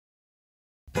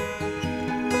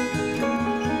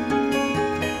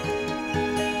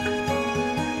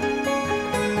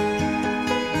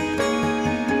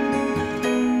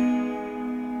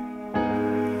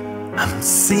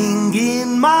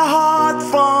Singing my heart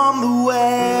from the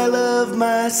well of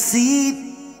my seat,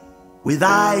 with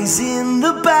eyes in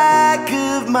the back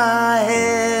of my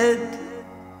head.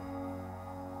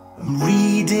 I'm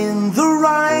reading the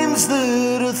rhymes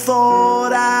that I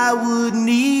thought I would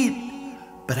need,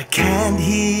 but I can't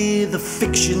hear the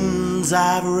fictions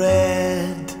I've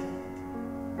read.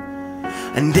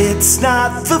 And it's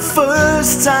not the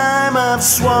first time I've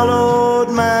swallowed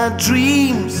my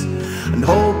dreams and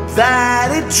hope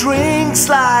that it drinks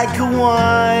like a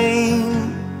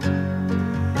wine.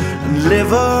 And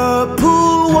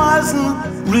Liverpool wasn't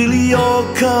really your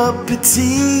cup of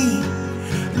tea,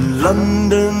 and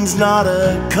London's not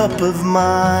a cup of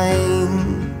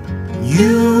mine.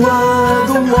 You are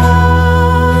the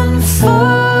one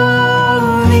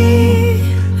for me,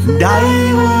 and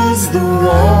I was the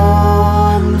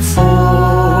one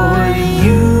for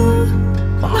you.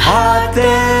 My heart,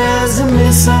 there's a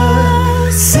Mississippi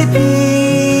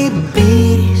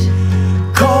beat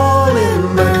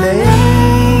calling my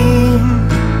name,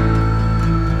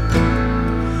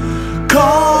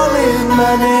 calling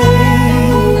my name.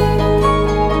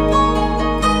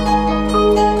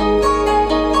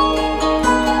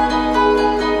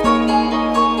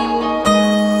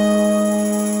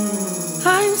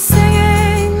 I'm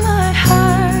singing my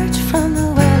heart from the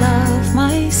well of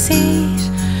my seat,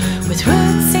 with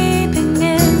roots seeping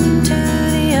into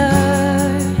the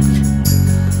earth.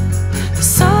 The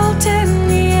salt in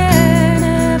the air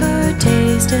never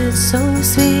tasted so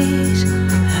sweet,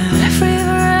 and every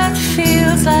breath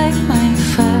feels like my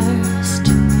first.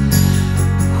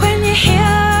 When you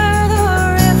hear the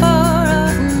river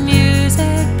of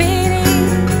music beating,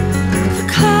 the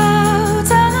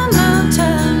clouds and the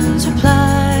mountains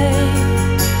reply.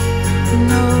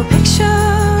 No picture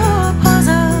or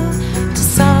puzzle to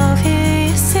solve here,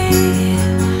 you see,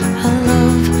 a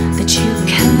love that you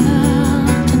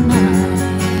cannot deny.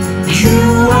 You